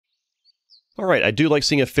Alright, I do like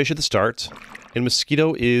seeing a fish at the start. And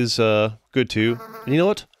mosquito is good too. And you know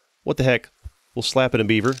what? What the heck? We'll slap in a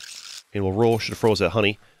beaver. And we'll roll, should have froze that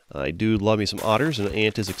honey. I do love me some otters, and an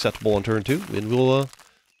ant is acceptable on turn 2. And we'll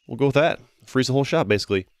go with that. Freeze the whole shop,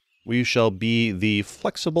 basically. We shall be the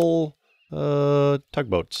flexible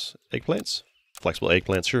tugboats. Eggplants? Flexible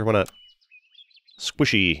eggplants, sure, why not?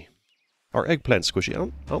 Squishy. Are eggplants squishy? I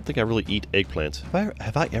don't think I really eat eggplant.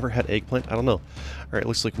 Have I ever had eggplant? I don't know. Alright,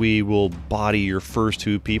 looks like we will body your first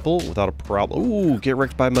 2 people without a problem. Ooh, get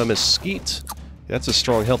wrecked by my mesquite. That's a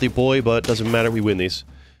strong, healthy boy, but doesn't matter, we win these.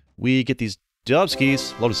 We get these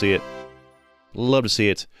dubskis. Love to see it. Love to see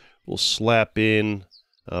it. We'll slap in...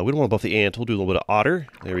 we don't want to buff the ant. We'll do a little bit of otter.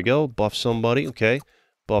 There we go. Buff somebody. Okay.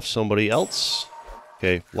 Buff somebody else.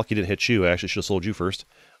 Okay. Lucky didn't hit you. I actually should have sold you first.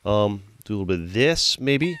 Do a little bit of this,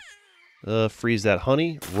 maybe. Freeze that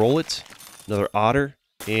honey. Roll it. Another otter.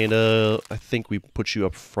 And I think we put you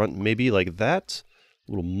up front, maybe like that.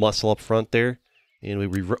 A little muscle up front there. And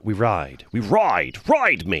we ride. We ride!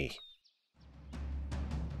 Ride me!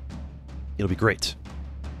 It'll be great.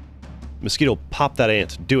 Mosquito, pop that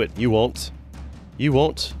ant. Do it. You won't. You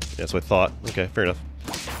won't. Yeah, that's what I thought. Okay, fair enough.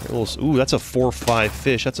 Ooh, that's a 4-5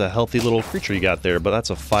 fish. That's a healthy little creature you got there, but that's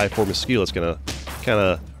a 5-4 mosquito. That's gonna kind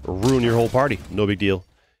of ruin your whole party. No big deal.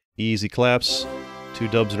 Easy claps. 2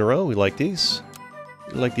 dubs in a row. We like these.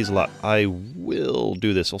 We like these a lot. I will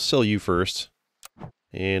do this. I'll sell you first.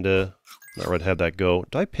 And, not ready to have that go.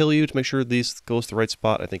 Do I pill you to make sure these goes to the right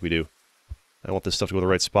spot? I think we do. I want this stuff to go to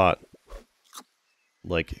the right spot.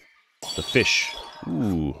 Like the fish.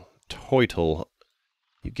 Ooh, toitle.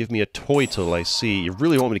 You give me a toitle, I see. You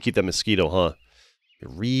really want me to keep that mosquito, huh? You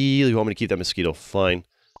really want me to keep that mosquito. Fine.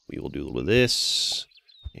 We will do a little bit of this.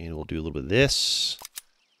 And we'll do a little bit of this.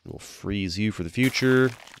 And we'll freeze you for the future.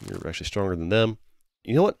 You're actually stronger than them.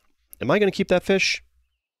 You know what? Am I going to keep that fish?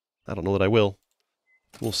 I don't know that I will.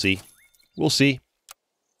 We'll see. We'll see.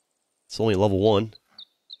 It's only level 1.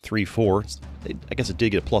 3, 4. I guess it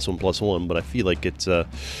did get a +1/+1, but I feel like it's,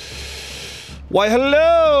 Why,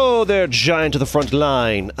 hello there, giant to the front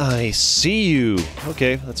line. I see you.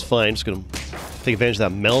 Okay, that's fine. Just gonna take advantage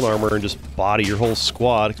of that melon armor and just body your whole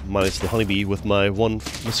squad, minus the honeybee with my 1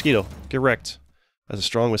 mosquito. Get wrecked. That's a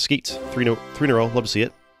strong mesquite. 3 in a row. Love to see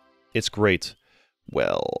it. It's great.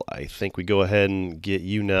 Well, I think we go ahead and get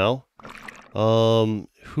you now.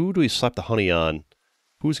 Who do we slap the honey on?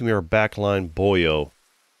 Who's gonna be our backline boyo?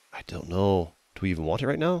 I don't know. Do we even want it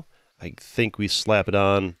right now? I think we slap it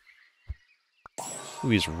on...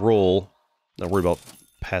 We just roll. Not worry about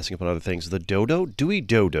passing up on other things. The dodo? Dewey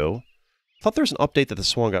Dodo? I thought there was an update that the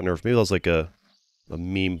swan got nerfed. Maybe that was like a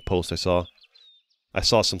meme post I saw. I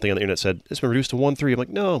saw something on the internet that said, it's been reduced to 1-3. I'm like,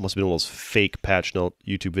 no, it must have been one of those fake patch note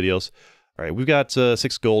YouTube videos. Alright, we've got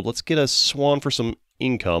 6 gold. Let's get a swan for some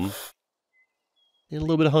income. And a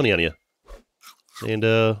little bit of honey on you. And,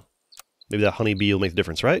 maybe that honeybee will make the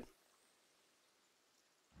difference, right?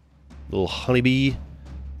 Little honeybee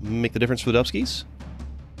make the difference for the dubskis.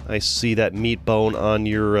 I see that meat bone on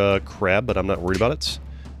your crab, but I'm not worried about it.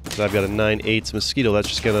 Because I've got a 9/8 mosquito that's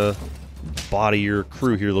just gonna body your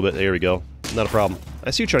crew here a little bit. There we go. Not a problem.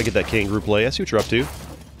 I see you trying to get that kangaroo play. I see what you're up to.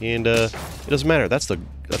 And it doesn't matter. That's the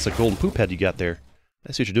golden poop head you got there.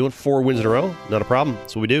 I see what you're doing. 4 wins in a row. Not a problem.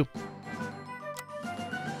 That's what we do.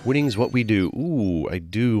 Winning's what we do. Ooh, I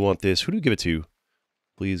do want this. Who do we give it to?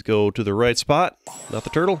 Please go to the right spot. Not the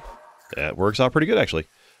turtle. That works out pretty good, actually.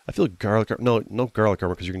 I feel garlic... No garlic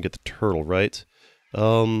armor, because you're going to get the turtle, right?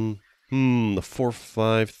 The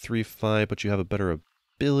 4-5, 3-5, but you have a better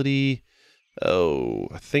ability. Oh,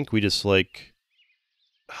 I think we just, like...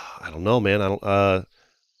 I don't know, man. I don't...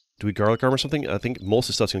 do we garlic armor something? I think most of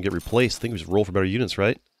the stuff's going to get replaced. I think we just roll for better units,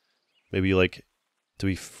 right? Maybe, like... Do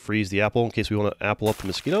we freeze the apple in case we want to apple up the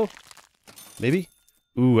mosquito? Maybe?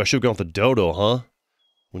 Ooh, I should have gone with the dodo, huh?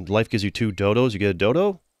 When life gives you 2 dodos, you get a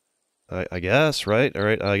dodo? I guess, right?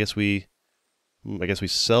 Alright, I guess we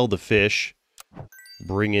sell the fish,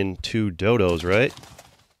 bring in 2 dodos, right?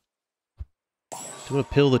 Do you want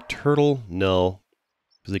to pill the turtle? No.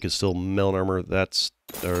 Because they can still melon armor, that's...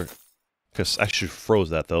 Because I should have froze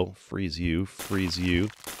that, though. Freeze you.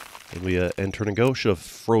 And we end turn and go. Should have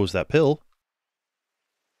froze that pill.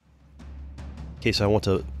 In case I want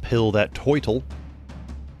to pill that toitle.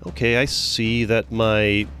 Okay, I see that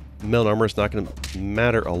my melon armor is not going to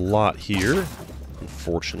matter a lot here,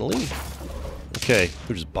 unfortunately. Okay,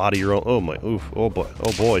 you just body your own. Oh my, oof, oh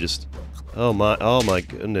boy, just, oh my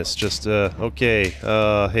goodness, just, okay,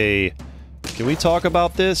 hey, can we talk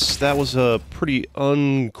about this? That was pretty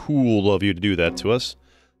uncool of you to do that to us.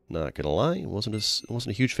 Not gonna lie, wasn't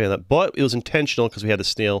a huge fan of that, but it was intentional because we had the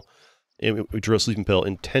snail and we drew a sleeping pill.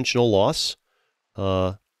 Intentional loss.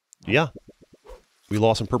 Yeah. We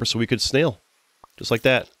lost on purpose so we could snail. Just like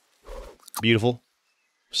that. Beautiful.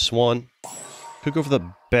 Swan. Could go for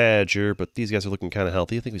the badger, but these guys are looking kind of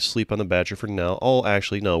healthy. I think we sleep on the badger for now. Oh,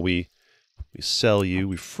 actually, no. We sell you.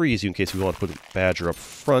 We freeze you in case we want to put the badger up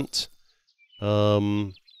front.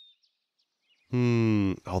 Although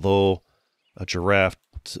a giraffe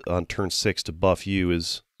on turn 6 to buff you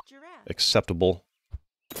is acceptable.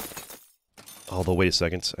 Although, wait a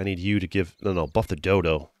second. I need you to give... No, buff the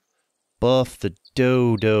dodo. Buff the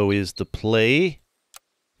dodo is the play.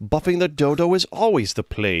 Buffing the dodo is always the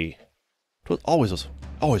play. It always was.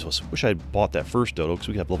 Always was. Wish I had bought that first dodo, because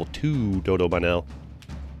we could have level 2 dodo by now.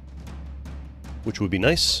 Which would be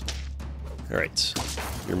nice. Alright.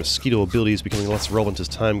 Your mosquito ability is becoming less relevant as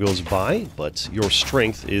time goes by, but your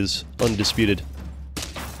strength is undisputed.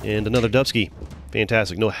 And another Dubsky.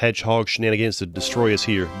 Fantastic. No hedgehog shenanigans to destroy us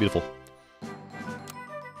here. Beautiful.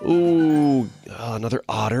 Ooh, another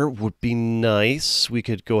otter would be nice. We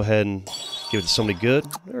could go ahead and give it to somebody good.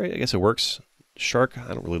 Alright, I guess it works. Shark, I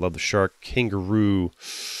don't really love the shark. Kangaroo.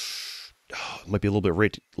 Oh, might be a little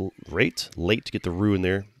bit late to get the roo in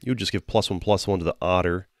there. You would just give +1/+1 to the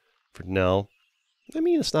otter for now. I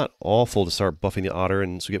mean, it's not awful to start buffing the otter,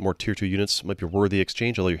 and so we get more tier 2 units. Might be a worthy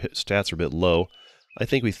exchange, although your stats are a bit low. I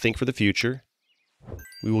think we think for the future.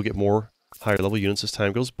 We will get more higher level units as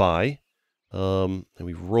time goes by. And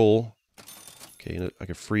we roll. Okay, I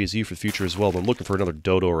can freeze you for the future as well, but I'm looking for another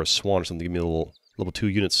dodo or a swan or something to give me a little level 2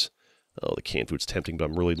 units. Oh, the canned food's tempting, but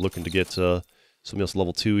I'm really looking to get something else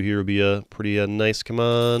level 2 here would be pretty nice. Come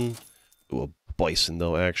on. Ooh, a bison,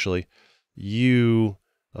 though, actually. You,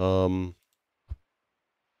 do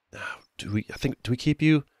we keep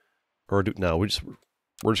you? Or we're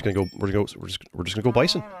just gonna go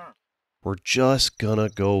bison. We're just gonna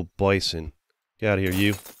go bison. Get out of here,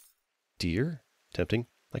 you. Deer? Tempting.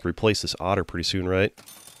 I can replace this otter pretty soon, right?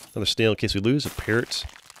 Another snail in case we lose. A parrot.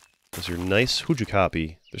 Those are nice. Who'd you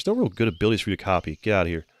copy? There's no real good abilities for you to copy. Get out of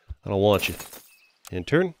here. I don't want you. End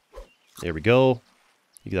turn. There we go.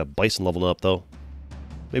 You get that bison leveling up, though.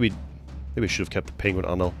 Maybe I should have kept the penguin. I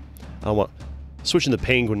don't know. I don't want... Switching the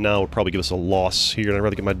penguin now would probably give us a loss here, and I'd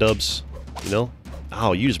rather get my dubs. You know?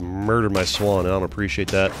 Ow, you just murdered my swan, and I don't appreciate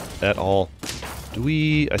that at all. Do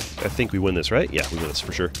we... I think we win this, right? Yeah, we win this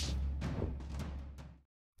for sure.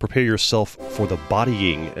 Prepare yourself for the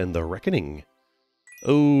bodying and the reckoning.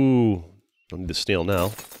 Oh, don't need the snail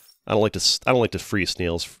now. I don't like to freeze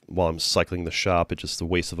snails while I'm cycling the shop. It's just a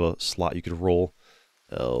waste of a slot you could roll.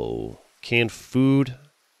 Oh, canned food.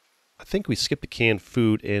 I think we skip the canned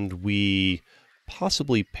food and we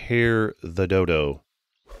possibly pair the dodo.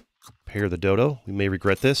 Pair the dodo. We may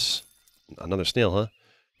regret this. Another snail, huh?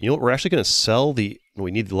 You know what? We're actually going to sell the... We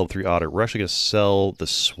need the level 3 otter. We're actually going to sell the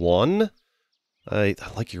swan. I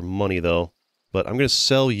like your money, though. But I'm going to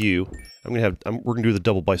sell you. We're going to do the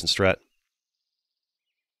double bison strat.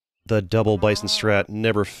 The double bison strat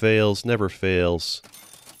never fails, never fails.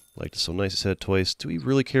 Like so nice, said twice. Do we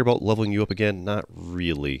really care about leveling you up again? Not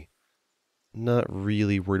really. Not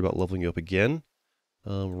really worried about leveling you up again.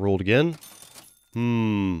 Rolled again.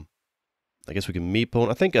 I guess we can meat bone.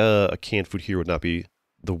 I think a canned food here would not be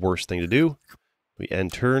the worst thing to do. We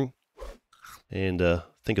end turn. And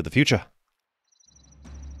think of the future.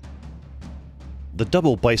 The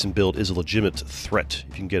double bison build is a legitimate threat if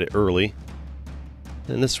you can get it early.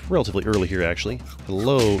 And it's relatively early here, actually.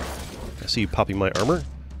 Hello. I see you popping my armor.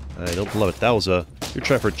 I don't love it. That was a... You're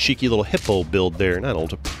trying for a cheeky little hippo build there, and I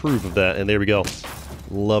don't approve of that. And there we go.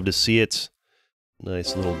 Love to see it.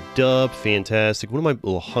 Nice little dub. Fantastic. Wouldn't mind a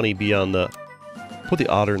little honey be on the... Put the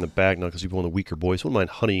otter in the back now because you're one of the weaker boys. Wouldn't mind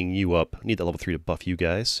honeying you up. I need that level 3 to buff you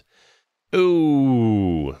guys.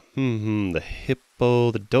 Ooh. The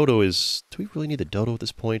hippo. The dodo is... Do we really need the dodo at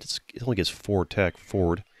this point? It only gets 4 attack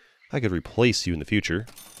forward. I could replace you in the future.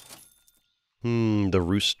 The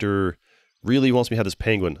rooster really wants me to have this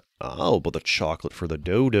penguin. Oh, but the chocolate for the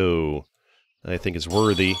dodo, I think is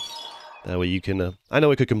worthy. That way you can... I know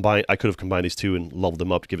I could have combined these two and leveled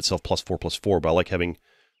them up to give itself +4/+4, but I like having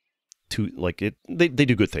two... Like, they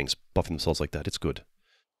do good things, buffing themselves like that. It's good.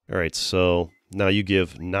 Alright, so now you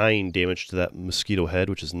give 9 damage to that mosquito head,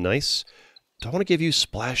 which is nice. Do I want to give you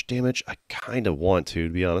splash damage? I kind of want to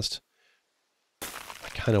be honest.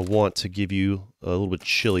 Kind of want to give you a little bit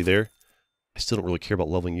chilly there. I still don't really care about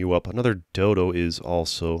leveling you up. Another dodo is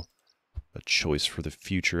also a choice for the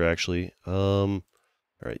future, actually.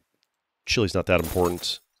 Alright. Chilly's not that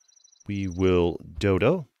important. We will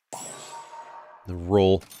dodo. The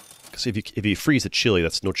roll. Because if you freeze the chili,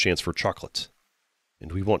 that's no chance for chocolate.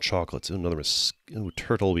 And we want chocolate. Another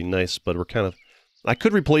turtle will be nice, but we're kind of... I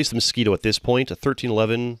could replace the mosquito at this point. A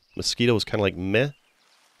 1311 mosquito is kind of like meh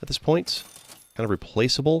at this point. Kind of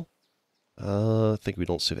replaceable. I think we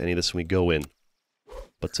don't save any of this when we go in.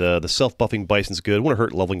 But the self-buffing Bison's good. Wouldn't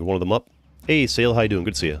hurt leveling one of them up. Hey, Sail, how you doing?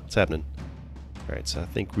 Good to see you. What's happening? Alright, so I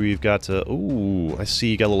think we've got... ooh, I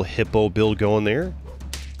see you got a little hippo build going there.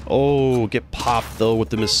 Oh, get popped, though, with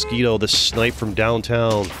the mosquito. The snipe from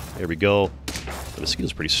downtown. There we go. The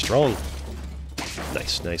mosquito's pretty strong.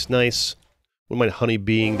 Nice, nice, nice. Wouldn't mind honey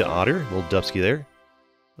being the otter. Little Dubsky there.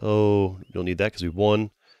 Oh, you don't need that because we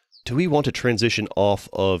won. Do we want to transition off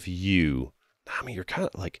of you? I mean, you're kind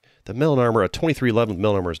of like... The melon armor, a 2311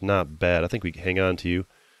 melon armor is not bad. I think we can hang on to you.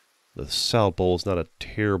 The salad bowl is not a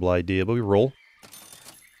terrible idea, but we roll.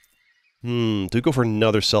 Do we go for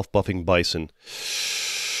another self-buffing Bison?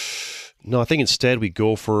 No, I think instead we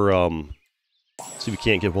go for... see if we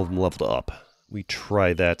can't get one of them leveled up. We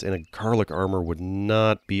try that, and a garlic armor would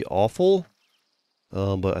not be awful.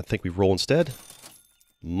 But I think we roll instead.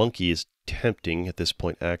 Monkey is tempting at this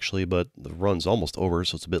point, actually, but the run's almost over,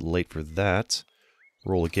 so it's a bit late for that.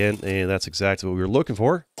 Roll again, and that's exactly what we were looking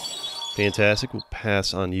for. Fantastic. We'll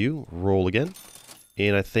pass on you. Roll again.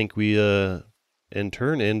 And I think we end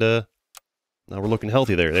turn, and now we're looking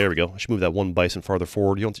healthy there. There we go. I should move that one Bison farther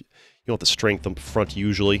forward. You want the strength up front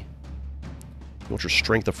usually. You want your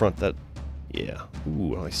strength up front. That, yeah.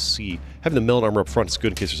 Ooh, I see. Having the melon armor up front is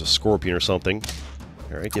good in case there's a scorpion or something.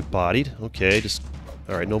 All right, get bodied. Okay, just...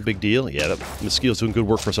 All right, no big deal. Yeah, that mosquito's doing good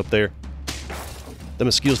work for us up there. The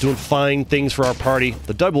mosquito's doing fine things for our party.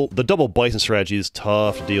 The double Bison strategy is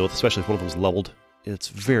tough to deal with, especially if one of them's leveled. It's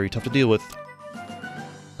very tough to deal with.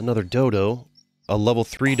 Another dodo. A level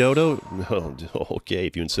 3 dodo? No, okay,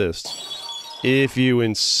 if you insist. If you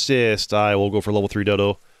insist, I will go for level 3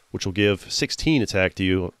 dodo, which will give 16 attack to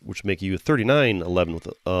you, which will make you 39-11 with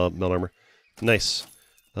melon armor. Nice.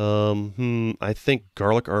 I think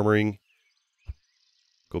garlic armoring...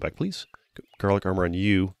 Go back, please. Garlic armor on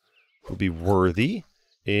you will be worthy.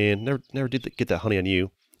 And never did get that honey on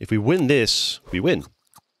you. If we win this, we win.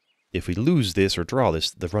 If we lose this or draw this,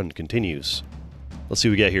 the run continues. Let's see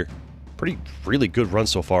what we get here. Really good run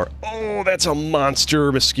so far. Oh, that's a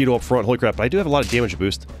monster mosquito up front. Holy crap, but I do have a lot of damage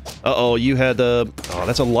boost. Uh-oh, you had, oh,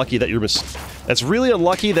 that's unlucky that you're that's really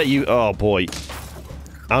unlucky that you, oh boy.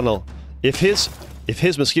 I don't know. If his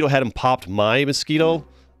mosquito hadn't popped my mosquito,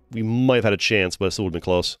 we might have had a chance, but it still would have been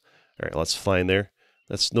close. All right, let's find there.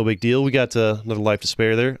 That's no big deal. We got another life to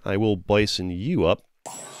spare there. I will Bison you up.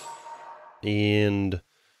 And...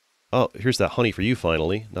 oh, here's that honey for you,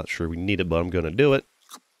 finally. Not sure we need it, but I'm going to do it.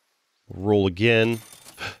 Roll again.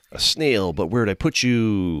 A snail, but where did I put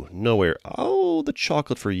you? Nowhere. Oh, the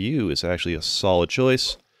chocolate for you is actually a solid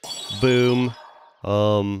choice. Boom.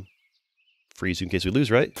 Freeze you in case we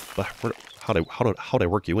lose, right? But how'd I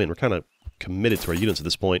work you in? We're kind of committed to our units at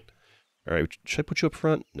this point. Alright, should I put you up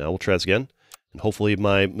front? No, we'll try this again. And hopefully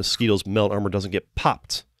my mosquito's melon armor doesn't get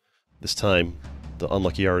popped. This time, the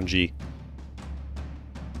unlucky RNG.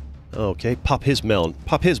 Okay, pop his melon.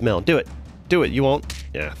 Pop his melon. Do it. Do it. You won't.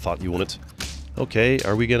 Yeah, I thought you wouldn't. Okay,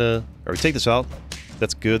 are we take this out?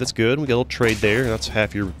 That's good, that's good. We got a little trade there. That's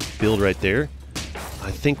half your build right there.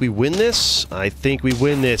 I think we win this. I think we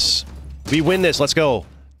win this. We win this. Let's go.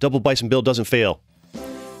 Double Bison build doesn't fail.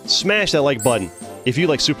 Smash that like button if you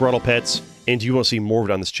like Super Auto Pets and you want to see more of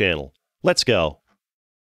it on this channel. Let's go.